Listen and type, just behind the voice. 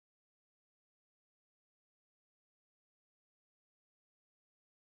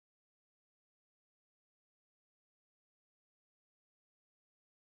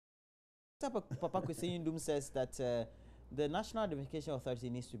Papa Kwesi Ndum says that the National Identification Authority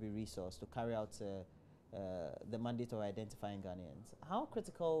needs to be resourced to carry out the mandate of identifying Ghanaians. How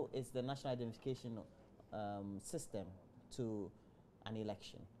critical is the national identification system to an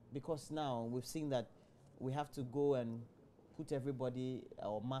election? Because now we've seen that we have to go and put everybody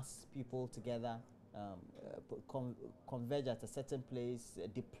or mass people together, converge at a certain place,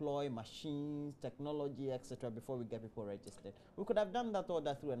 deploy machines, technology, etc. before we get people registered. We could have done that all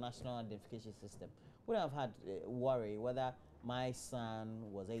that through a national identification system. We would have had worry whether my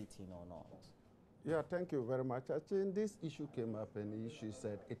son was 18 or not. Yeah, thank you very much. I think this issue came up and the issue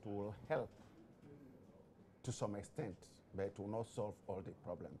said it will help to some extent, but it will not solve all the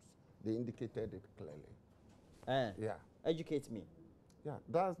problems. They indicated it clearly. Yeah. Educate me.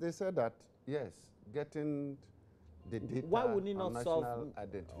 Yeah, they said that, yes, getting the data. Why would it not solve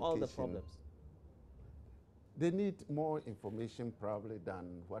all the problems? They need more information probably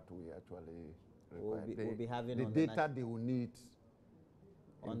than what we actually require. We'll be having the on data they will need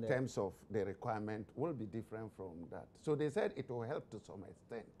in terms of the requirement will be different from that. So they said it will help to some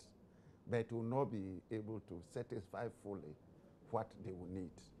extent, but it will not be able to satisfy fully what they will need.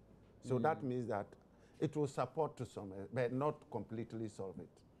 So that means that it will support to some, but not completely solve it.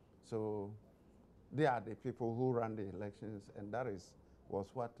 So they are the people who run the elections, and that was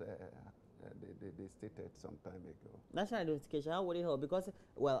what they stated some time ago. National identification, how would it help? Because,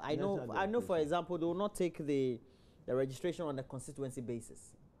 well, I know, for example, they will not take the registration on a constituency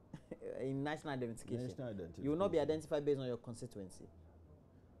basis. In national identification, you will not be identified based on your constituency.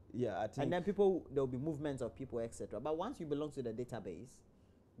 Yeah, I think. And then there will be movements of people, etc. But once you belong to the database,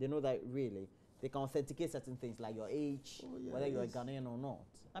 they know that really they can authenticate certain things like your age, whether you're a Ghanaian or not.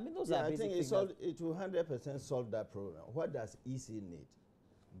 I mean, those are basic things. I think it will 100% solve that problem. What does EC need?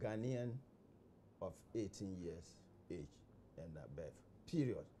 Ghanaian of 18 years age and above.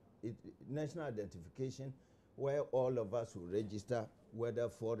 Period. National identification, where all of us will register, whether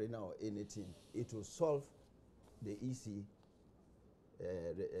foreigner or anything, it will solve the EC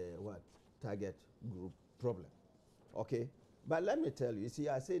target group problem. Okay? But let me tell you, see,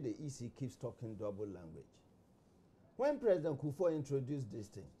 I say the EC keeps talking double language. When President Kufuor introduced this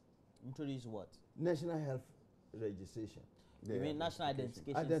thing. Introduced what? National health registration. You mean national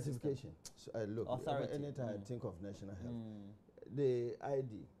identification? Identification. So, look, authority. Anytime I think of national health, the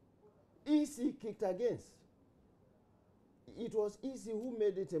ID. EC kicked against. It was EC who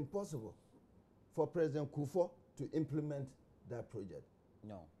made it impossible for President Kufuor to implement that project.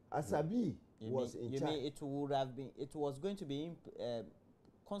 No. Asabi was in charge. You mean it would have been? It was going to be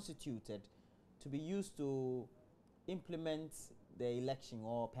constituted to be used to implement the election,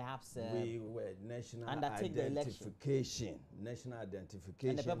 or perhaps we were national identification. National identification.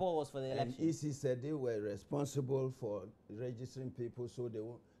 And the paper was for the election. And EC said they were responsible for registering people, so they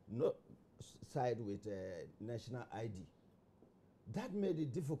will not side with national ID. That made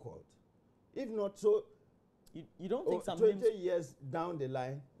it difficult. If not so, you don't think some 20 years down the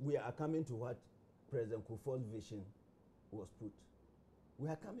line, we are coming to what President Kufuor's vision was put. We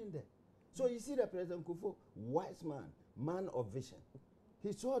are coming there. So you see that President Kufuor, wise man of vision.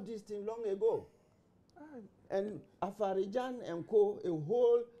 He saw this thing long ago. And Afarijan and Co., a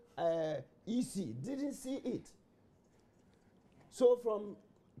whole EC, didn't see it. So from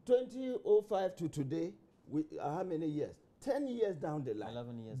 2005 to today, how many years? 10 years down the line,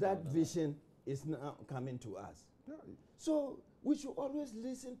 11 years that vision is now coming to us. So we should always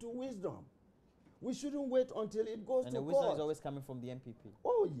listen to wisdom. We shouldn't wait until it goes to court. And the wisdom is always coming from the MPP.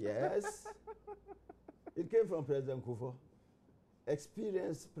 Oh, yes. It came from President Kufuor.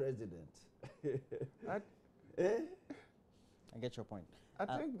 Experienced president. I get your point.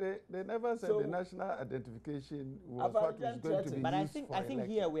 I think they never said the national identification was what was going to be but used I think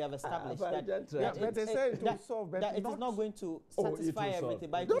here we have established that but they say it will solve, but that it is not going to satisfy everything,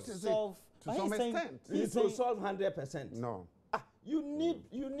 but it will solve to some extent. It will solve 100%. No. You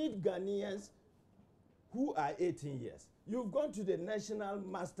need Ghanaians who are 18 years. You've gone to the National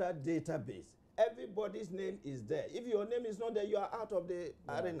Master Database. Everybody's name is there. If your name is not there, you are out of the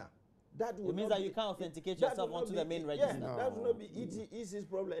arena. That it means that you can't authenticate yourself onto the main register. Yeah, that will not be EC's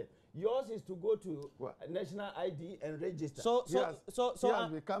problem. Yours is to go to national ID and register. So he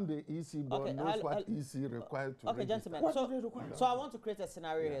has become the EC board, knows what EC required to register. Gentlemen, so I want to create a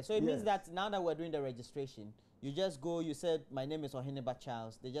scenario here. So it means that now that we're doing the registration, you just go, you said, my name is Oheneba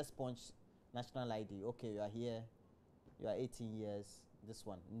Charles. They just punch national ID. Okay, you are here. You are 18 years, this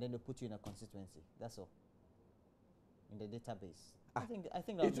one. And then they put you in a constituency. That's all. In the database. I think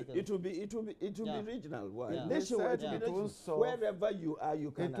it will be regional. Why? Yeah. Wherever you are,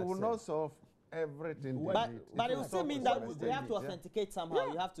 you can. It will not solve everything. But it will still mean that we have to authenticate somehow.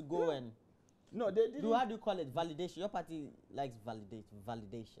 You have to go and No, they didn't. How do you call it? Validation. Your party likes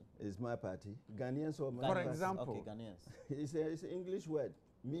validation. It's my party. Ghanaians or my For party. example, Okay, Ghanaians. It's an English word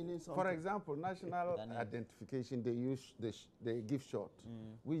meaning something. For example, national Ghanaians. identification, they give short.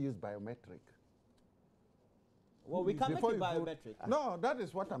 We use biometric. Well, we can make Before it you vote- biometric. No, that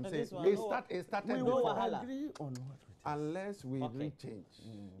is what I'm saying. This one, It no- started we before. know wahala. agree on what it is. Unless we Okay. rechange.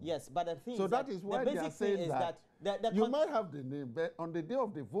 Yes, but the thing So is that is why the they are basic thing saying is that the You might have the name, but on the day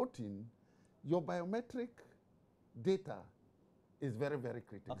of the voting, your biometric data is very, very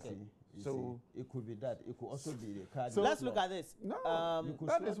critical. Okay. You So- see, it could be that. It could also be the card. So- Let's look at this. No, You could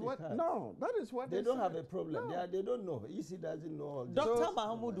that slot is the what. card. No, that is what They don't have a said. problem. No. They don't know. EC doesn't know all this. Dr. So-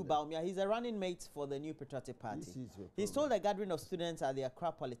 Mahamudu Baumia, he's a running mate for the New Patriotic Party. This is your He's problem. told a gathering of students at the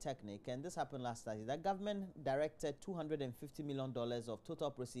Accra Polytechnic, and this happened last Thursday, that government directed $250 million of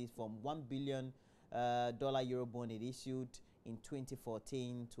total proceeds from $1 billion Eurobond it issued in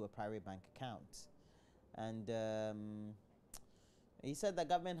 2014 to a private bank account. And he said the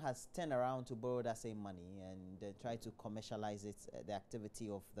government has turned around to borrow that same money and try to commercialize it, the activity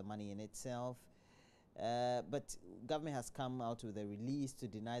of the money in itself. But government has come out with a release to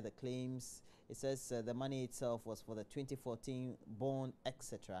deny the claims. It says the money itself was for the 2014 bond,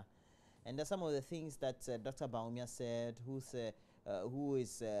 etc. And there's some of the things that Dr. Baumia said, who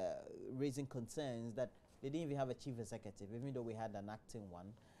is raising concerns that they didn't even have a chief executive, even though we had an acting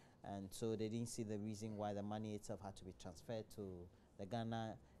one. And so they didn't see the reason why the money itself had to be transferred to the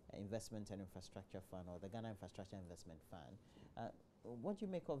Ghana Investment and Infrastructure Fund, or the Ghana Infrastructure Investment Fund. What do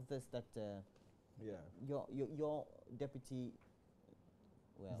you make of this, that Yeah. your deputy,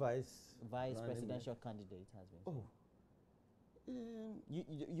 well, Vice vice running presidential candidate has been? Oh.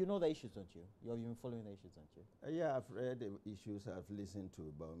 You know the issues, don't you? You've been following the issues, don't you? Yeah, I've read the issues. I've listened to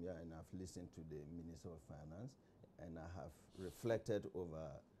Baumia and I've listened to the Minister of Finance, and I have reflected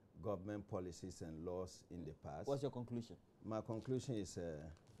over government policies and laws in the past. What's your conclusion? My conclusion is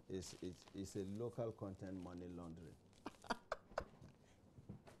a local content money laundering.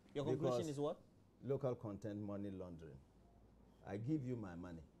 Your conclusion Because is what? Local content money laundering. I give you my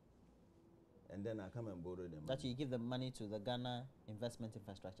money, and then I come and borrow the money. That you give the money to the Ghana Investment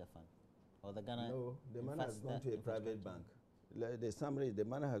Infrastructure Fund, or the Ghana? No, the money has gone to a private bank. The summary is the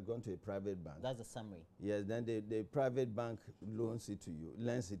money has gone to a private bank. That's the summary. Yes, then the private bank lends it to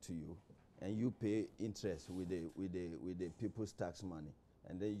you, and you pay interest with the people's tax money,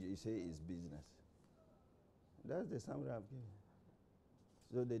 and then you say it's business. That's the summary I've given.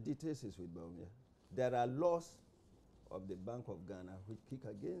 So the details is with Baumia. There are laws of the Bank of Ghana which kick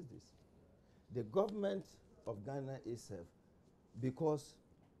against this. The government of Ghana itself, because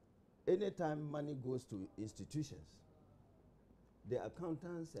anytime money goes to institutions, the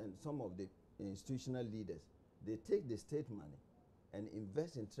accountants and some of the institutional leaders, they take the state money and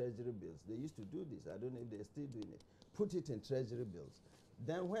invest in treasury bills. They used to do this. I don't know if they're still doing it. Put it in treasury bills.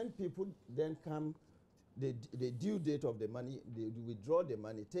 Then when people then come, the due date of the money, they withdraw the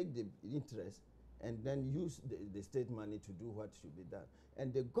money, take the interest, and then use the state money to do what should be done.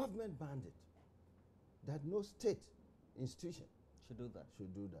 And the government banned it. That no state institution Should do that.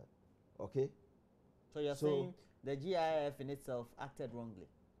 should do that. Okay? So you're saying the GIF in itself acted wrongly?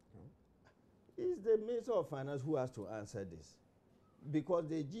 It's the Minister of Finance who has to answer this. Because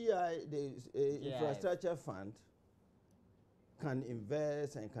the infrastructure fund can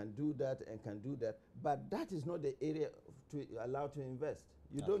invest and can do that and can do that, but that is not the area to allow to invest.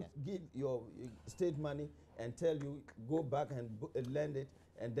 You don't give your state money and tell you go back and lend it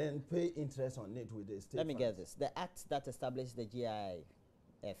and then pay interest on it with the state. Let me funds. get this. The act that established the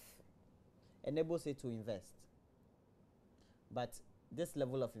GIF enables it to invest. But this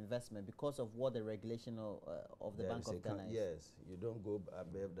level of investment, because of what the regulation of the There Bank is a of Ghana is. Yes, you don't go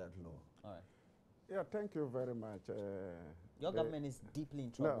above that law. All right. Yeah, thank you very much. Your government is deeply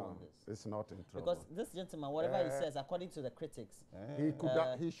in trouble on No, this. it's not in trouble. Because this gentleman, whatever he says, according to the critics,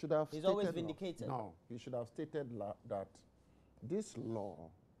 He should have. he's always stated vindicated. No, he should have stated that this law,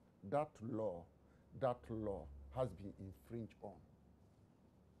 that law has been infringed on.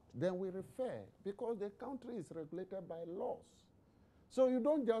 Then we refer, because the country is regulated by laws. So you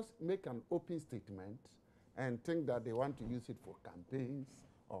don't just make an open statement and think that they want to use it for campaigns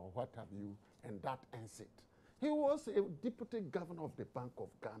or what have you, and that ends it. He was a deputy governor of the Bank of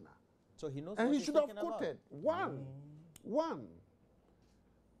Ghana. So he knows And what he he's should have talking about. quoted one.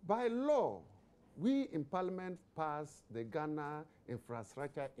 By law, we in Parliament passed the Ghana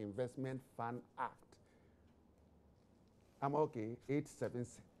Infrastructure Investment Fund Act. I'm okay,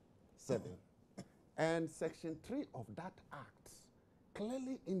 877. And Section 3 of that act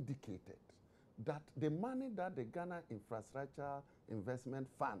clearly indicated that the money that the Ghana Infrastructure Investment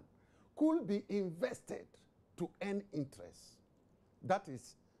Fund could be invested to earn interest. That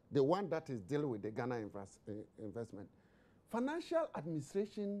is the one that is dealing with the Ghana investment. Financial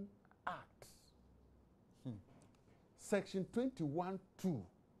Administration Act, Section 21(2)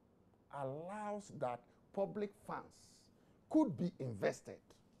 allows that public funds could be invested,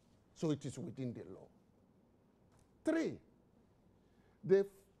 so it is within the law. 3, the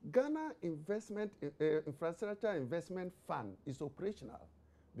Ghana Infrastructure Investment Fund is operational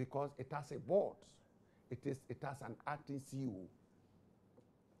because it has a board. It has an acting CEO.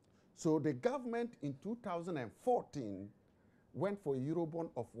 So the government in 2014 went for a Eurobond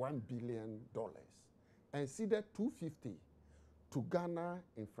of $1 billion and ceded 250 to Ghana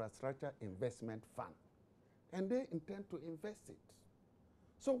Infrastructure Investment Fund. And they intend to invest it.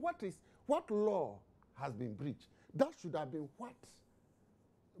 So what law has been breached? That should have been what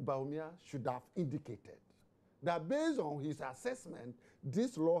Bawumia should have indicated. That based on his assessment,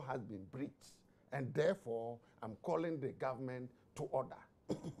 this law has been breached. And therefore, I'm calling the government to order,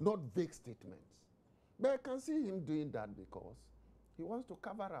 not vague statements. But I can see him doing that because he wants to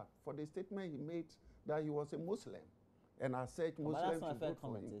cover up for the statement he made that he was a Muslim. And I said Muslims should vote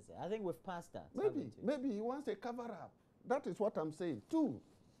for him. I think we've passed that. Maybe he wants a cover up. That is what I'm saying. 2,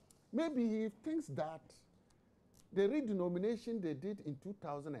 maybe he thinks that the redenomination they did in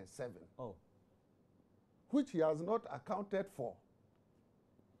 2007, which he has not accounted for,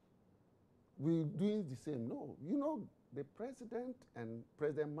 we're doing the same. No, you know, the president and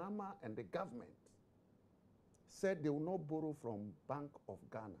President Mama and the government said they will not borrow from Bank of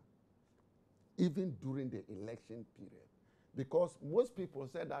Ghana, even during the election period. Because most people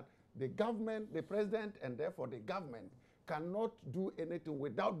said that the government, the president, and therefore the government cannot do anything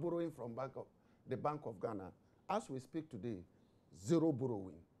without borrowing from the Bank of Ghana. As we speak today, 0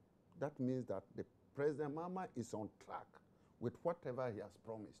 borrowing. That means that the President Mama is on track with whatever he has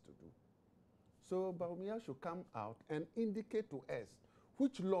promised to do. So Bawumia should come out and indicate to us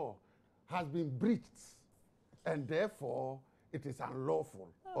which law has been breached and therefore it is unlawful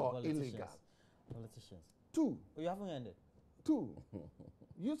or illegal. Politicians. 2. You haven't ended. 2.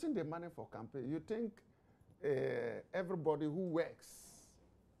 Using the money for campaign, you think everybody who works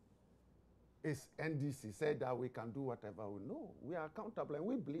is NDC said that we can do whatever we know. We are accountable and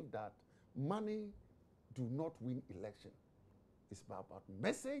we believe that money do not win election. It's about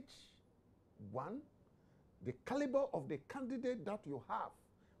message, 1, the caliber of the candidate that you have,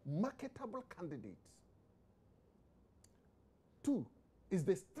 marketable candidates. 2 is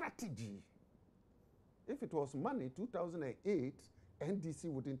the strategy. If it was money, 2008, NDC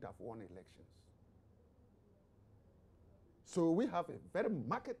wouldn't have won elections. So we have a very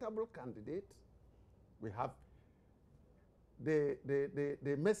marketable candidate. We have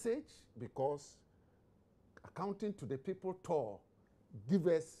the message, because accounting to the people tour give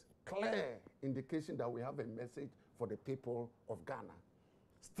us clear indication that we have a message for the people of Ghana.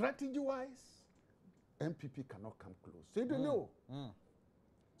 Strategy-wise, MPP cannot come close. So you don't know.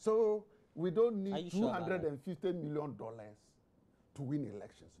 So we don't need $250 million to win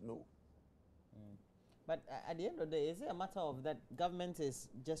elections. No. But at the end of the day, is it a matter of that government is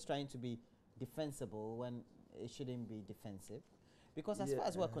just trying to be defensible when it shouldn't be defensive? Because as far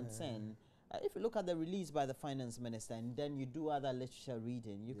as we're concerned, if you look at the release by the finance minister and then you do other literature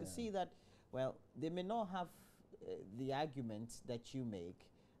reading, you can see that, well, they may not have the argument that you make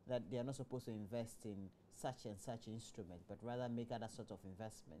that they are not supposed to invest in such and such instrument, but rather make other sort of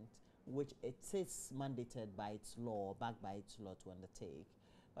investment, which it is mandated by its law, backed by its law to undertake,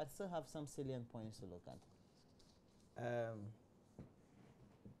 but still have some salient points to look at.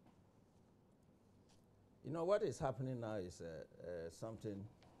 You know, what is happening now is something,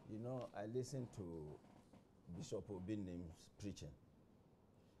 you know, I listened to Bishop Obinim's preaching,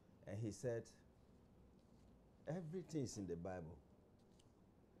 and he said, everything is in the Bible.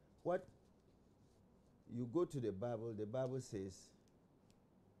 What you go to the Bible says,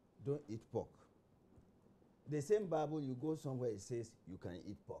 don't eat pork. The same Bible, you go somewhere, it says you can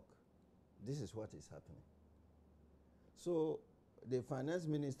eat pork. This is what is happening. So the finance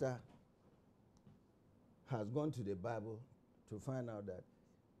minister has gone to the Bible to find out that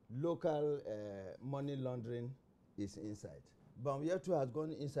local money laundering is inside. Bawumia too has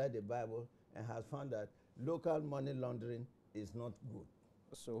gone inside the Bible and has found that local money laundering is not good.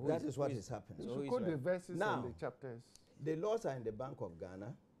 So that is what is happening. So quote the verses and the chapters. The laws are in the Bank of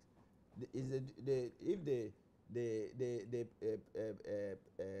Ghana. If the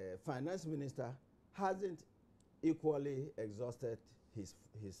finance minister hasn't equally exhausted his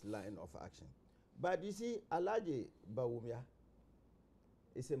line of action. But you see, Alhaji Bawumia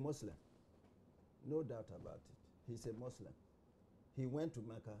is a Muslim. No doubt about it. He's a Muslim. He went to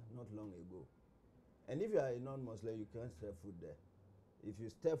Mecca not long ago. And if you are a non-Muslim, you can't step foot there. If you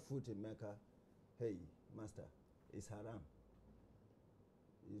step foot in Mecca, hey, master, it's haram.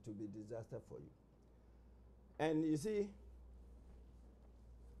 It will be disaster for you. And you see,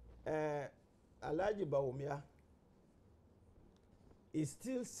 Alhaji Bawumia is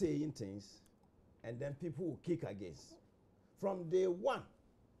still saying things, and then people will kick against. From day one,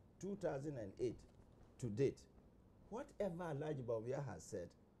 2008 to date, whatever Alhaji Bawumia has said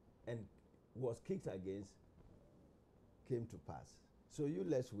and was kicked against came to pass. So you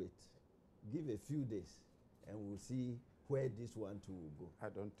let's wait. Give a few days, and we'll see where this one too will go. I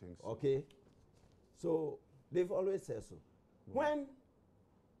don't think so. Okay? So they've always said so. When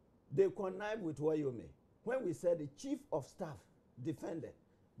they connived with Wayome, when we said the chief of staff defended,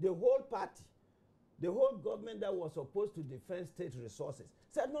 the whole party, the whole government that was supposed to defend state resources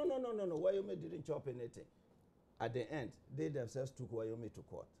said, no, Wayome didn't chop anything. At the end, they themselves took Wayome to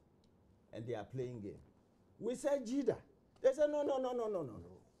court, and they are playing game. We said JIDA. They said, no.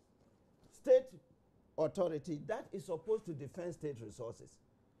 State authority that is supposed to defend state resources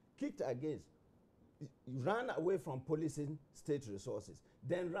kicked against, ran away from policing state resources,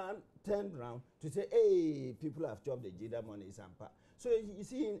 then turned around to say, hey, people have chopped the JIDA money, Sampa. So you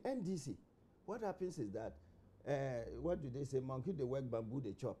see, in NDC, what happens is that, what do they say, monkey they work, bamboo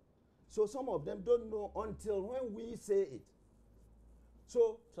they chop. So some of them don't know until when we say it.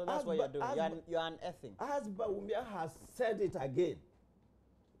 So that's what you're doing. You're unearthing. As Bawumia has said it again,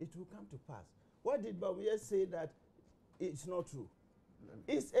 it will come to pass. What did Bawumia say that it's not true?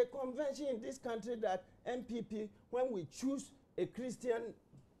 It's a convention in this country that MPP, when we choose a Christian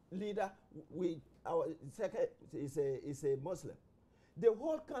leader, our second is a Muslim. The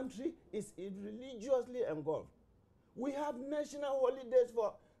whole country is religiously engulfed. We have national holidays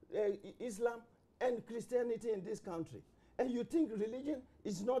for Islam and Christianity in this country. And you think religion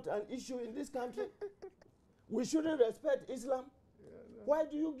is not an issue in this country? We shouldn't respect Islam? Why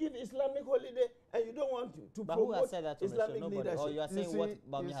do you give Islamic holiday and you don't want to but promote who has said that to Islamic Nobody. leadership? Or you are saying what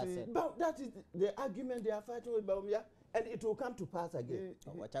Bawumia has said? But that is the argument they are fighting with Bawumia, and it will come to pass again.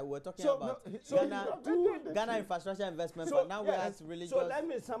 We're talking about Ghana infrastructure investment, but now we're at religious. So let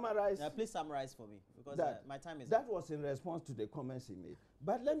me summarize. Please summarize for me, because my time is that up. was in response to the comments he made.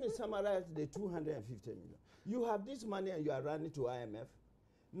 But let me summarize the 250 million. You have this money and you are running to IMF.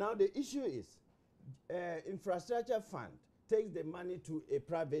 Now the issue is, infrastructure fund takes the money to a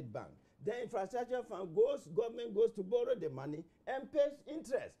private bank. The infrastructure fund government goes to borrow the money and pays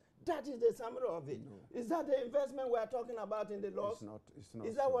interest. That is the summary of it. No. Is that the investment we are talking about in the laws? It's not.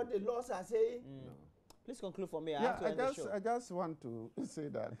 Is that what the laws are saying? No. Please conclude for me. I just want to say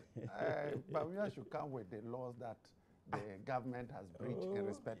that Bawumia should come with the laws that the government has breached in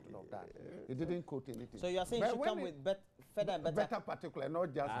respect of that. He didn't quote anything. So you are saying he should come with further and better? Better particular,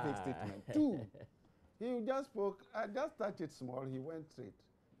 not just big statement. Two, he just spoke, I just touched it small, he went straight.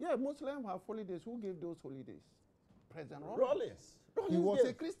 Yeah, Muslims have holidays. Who gave those holidays? President Rawlings. He was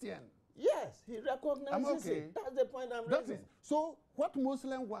a Christian. Yes, he recognizes it. That's the point I'm raising. So what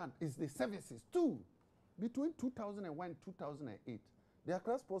Muslims want is the services. Two, between 2001 and 2008, the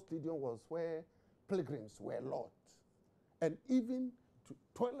Accra Sports Stadium was where pilgrims were locked. And even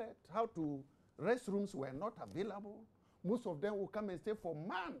restrooms were not available. Most of them will come and stay for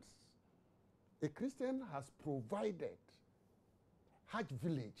months. A Christian has provided Hajj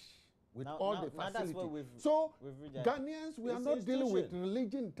village with all the facilities. So Ghanaians, we are not dealing with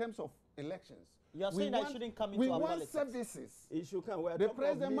religion in terms of elections. You are saying that it shouldn't come into our politics. We want services. It should come. The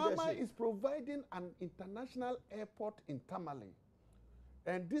President Mama is providing an international airport in Tamale.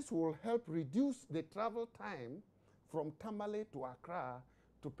 And this will help reduce the travel time from Tamale to Accra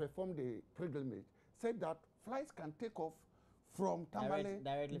to perform the pilgrimage. Said that flights can take off from Tamale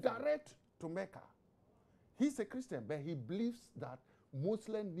direct to Mecca. He's a Christian, but he believes that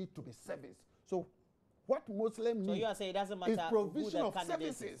Muslims need to be serviced. So what Muslims need is provision of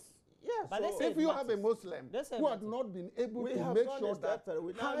services. Yes. But so if you have a Muslim who has not been able to make sure that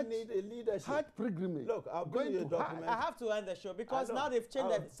we now need a leadership. Hajj pilgrimage. Look, I'll bring you a document. I have to end the show because now they've changed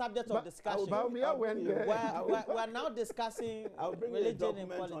the subject of discussion. We're now discussing religion in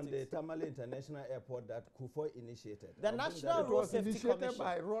politics. On the Tamale International Airport that Kufuor initiated. The National Road Safety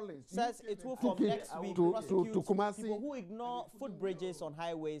Commission says it will from next week prosecute people who ignore footbridges on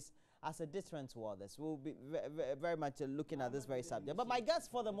highways as a deterrent to others. We'll be very much looking at this very subject. But my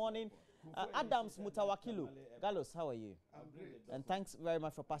guest for the morning, Adams Mutawakilu. Gallos, how are you? I'm great. And thanks very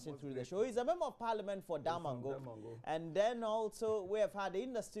much for passing through the show. He's a member of parliament for Damongo. And then also we have had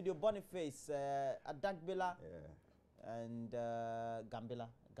in the studio Boniface Adagbila. and Gambila,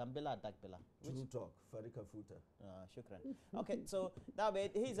 Dagbila. True talk, Farika Futa. Shukran. Okay, so that way,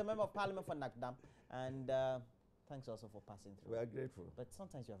 he's a member of parliament for Nakdam, and thanks also for passing through. We are grateful. But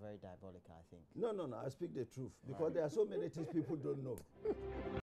sometimes you're very diabolical, I think. No, I speak the truth because there are so many things people don't know.